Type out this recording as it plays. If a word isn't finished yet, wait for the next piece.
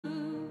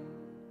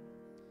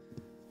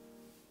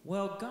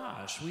Well,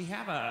 gosh, we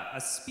have a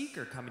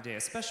speaker coming today,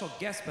 a special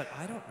guest, but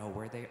I don't know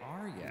where they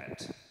are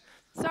yet.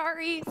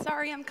 Sorry,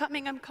 I'm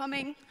coming.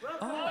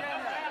 Oh,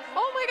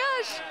 Oh my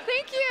gosh,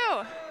 thank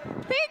you.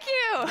 Thank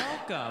you.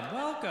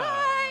 welcome.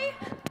 Hi.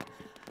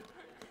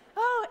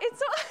 Oh, it's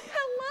so,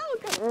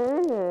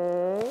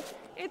 hello.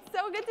 It's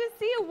so good to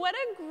see you.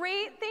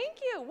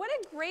 Thank you. What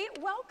a great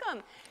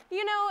welcome.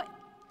 You know,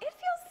 it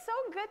feels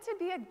so good to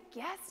be a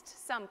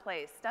guest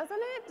someplace, doesn't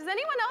it? Does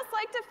anyone else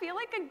like to feel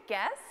like a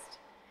guest?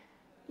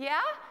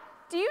 Yeah?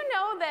 Do you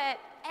know that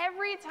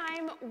every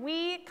time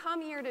we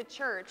come here to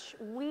church,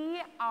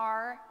 we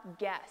are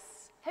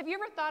guests? Have you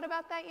ever thought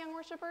about that, young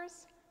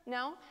worshipers?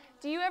 No?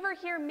 Do you ever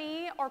hear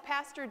me or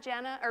Pastor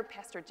Hector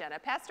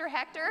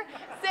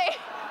say,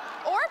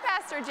 or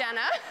Pastor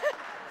Jenna,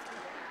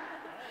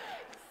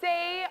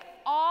 say,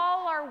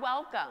 all are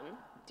welcome?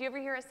 Do you ever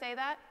hear us say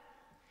that?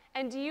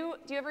 And do you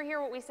ever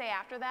hear what we say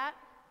after that?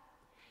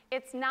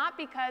 It's not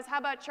because, how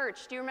about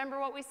church? Do you remember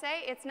what we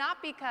say? It's not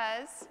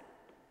because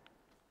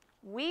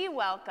we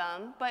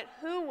welcome, but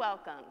who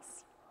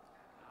welcomes?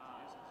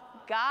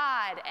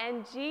 God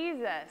and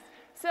Jesus.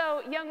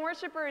 So, young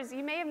worshipers,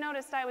 you may have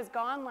noticed I was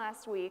gone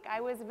last week.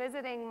 I was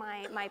visiting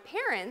my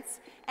parents,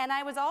 and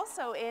I was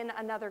also in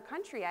another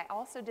country. I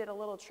also did a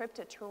little trip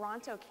to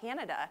Toronto,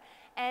 Canada.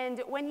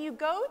 And when you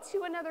go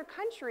to another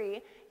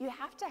country, you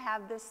have to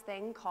have this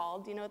thing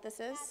called, do you know what this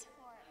is?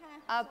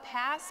 A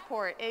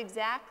passport,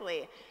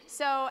 exactly.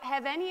 So,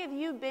 have any of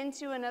you been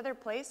to another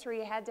place where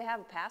you had to have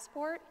a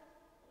passport?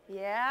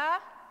 Yeah?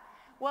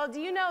 Well,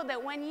 do you know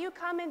that when you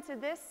come into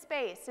this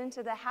space,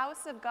 into the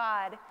house of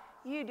God,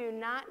 you do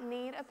not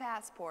need a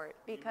passport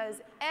because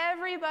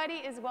everybody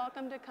is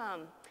welcome to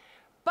come.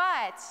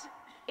 But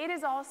it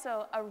is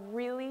also a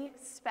really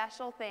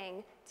special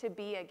thing to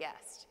be a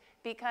guest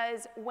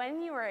because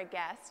when you are a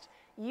guest,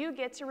 you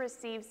get to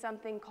receive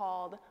something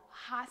called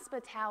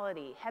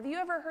hospitality. Have you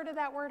ever heard of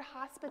that word,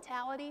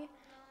 hospitality?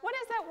 What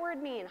does that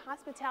word mean,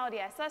 hospitality?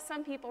 I saw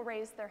some people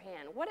raise their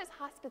hand. What does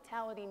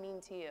hospitality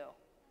mean to you?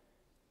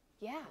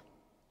 Yeah.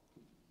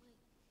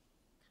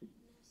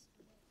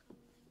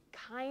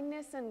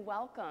 Kindness and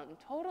welcome,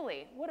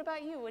 totally. What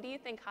about you? What do you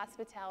think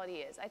hospitality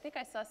is? I think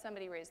I saw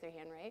somebody raise their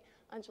hand, right?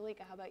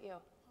 Angelica, how about you?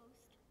 Host.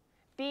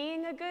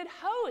 Being a good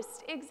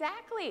host,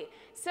 exactly.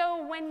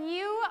 So when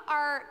you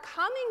are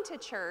coming to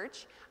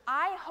church,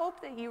 I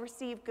hope that you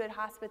receive good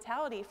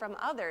hospitality from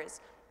others.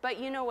 But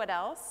you know what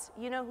else?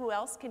 You know who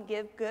else can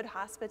give good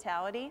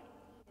hospitality?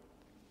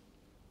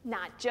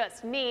 Not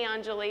just me,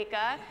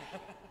 Angelica.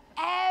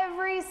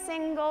 Every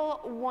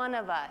single one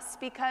of us,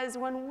 because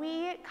when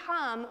we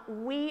come,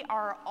 we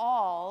are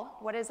all,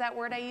 what is that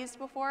word I used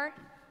before?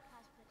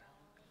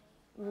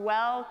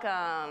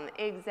 Welcome,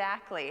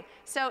 exactly.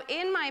 So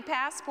in my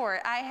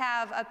passport, I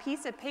have a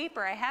piece of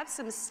paper, I have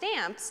some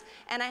stamps,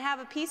 and I have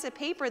a piece of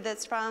paper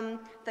that's from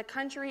the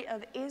country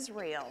of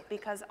Israel,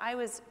 because I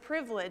was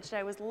privileged,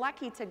 I was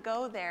lucky to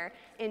go there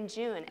in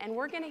June, and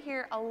we're gonna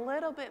hear a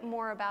little bit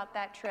more about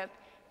that trip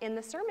in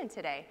the sermon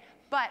today.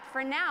 But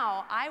for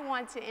now, I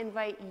want to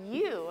invite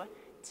you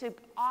to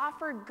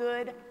offer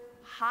good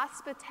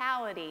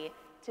hospitality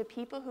to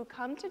people who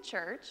come to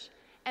church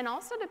and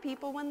also to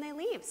people when they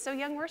leave. So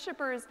young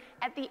worshipers,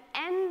 at the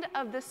end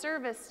of the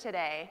service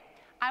today,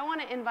 I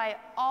want to invite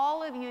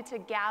all of you to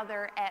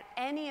gather at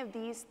any of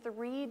these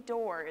 3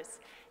 doors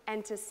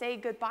and to say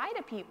goodbye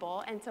to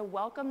people and to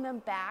welcome them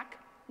back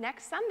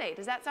next Sunday.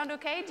 Does that sound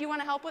okay? Do you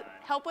want to help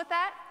with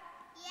that?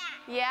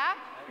 Yeah. Yeah?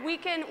 We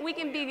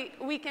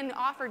can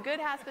offer good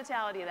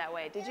hospitality that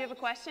way. Did you have a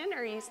question,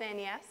 or are you saying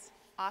yes?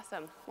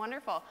 Awesome.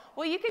 Wonderful.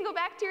 Well, you can go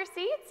back to your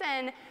seats,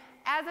 and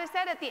as I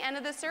said, at the end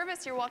of the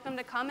service, you're welcome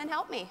to come and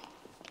help me.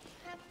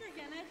 Pastor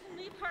Jenna, can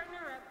we partner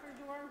up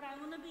for door? I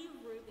want to be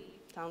Ruby.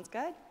 Sounds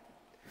good.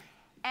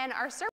 And our service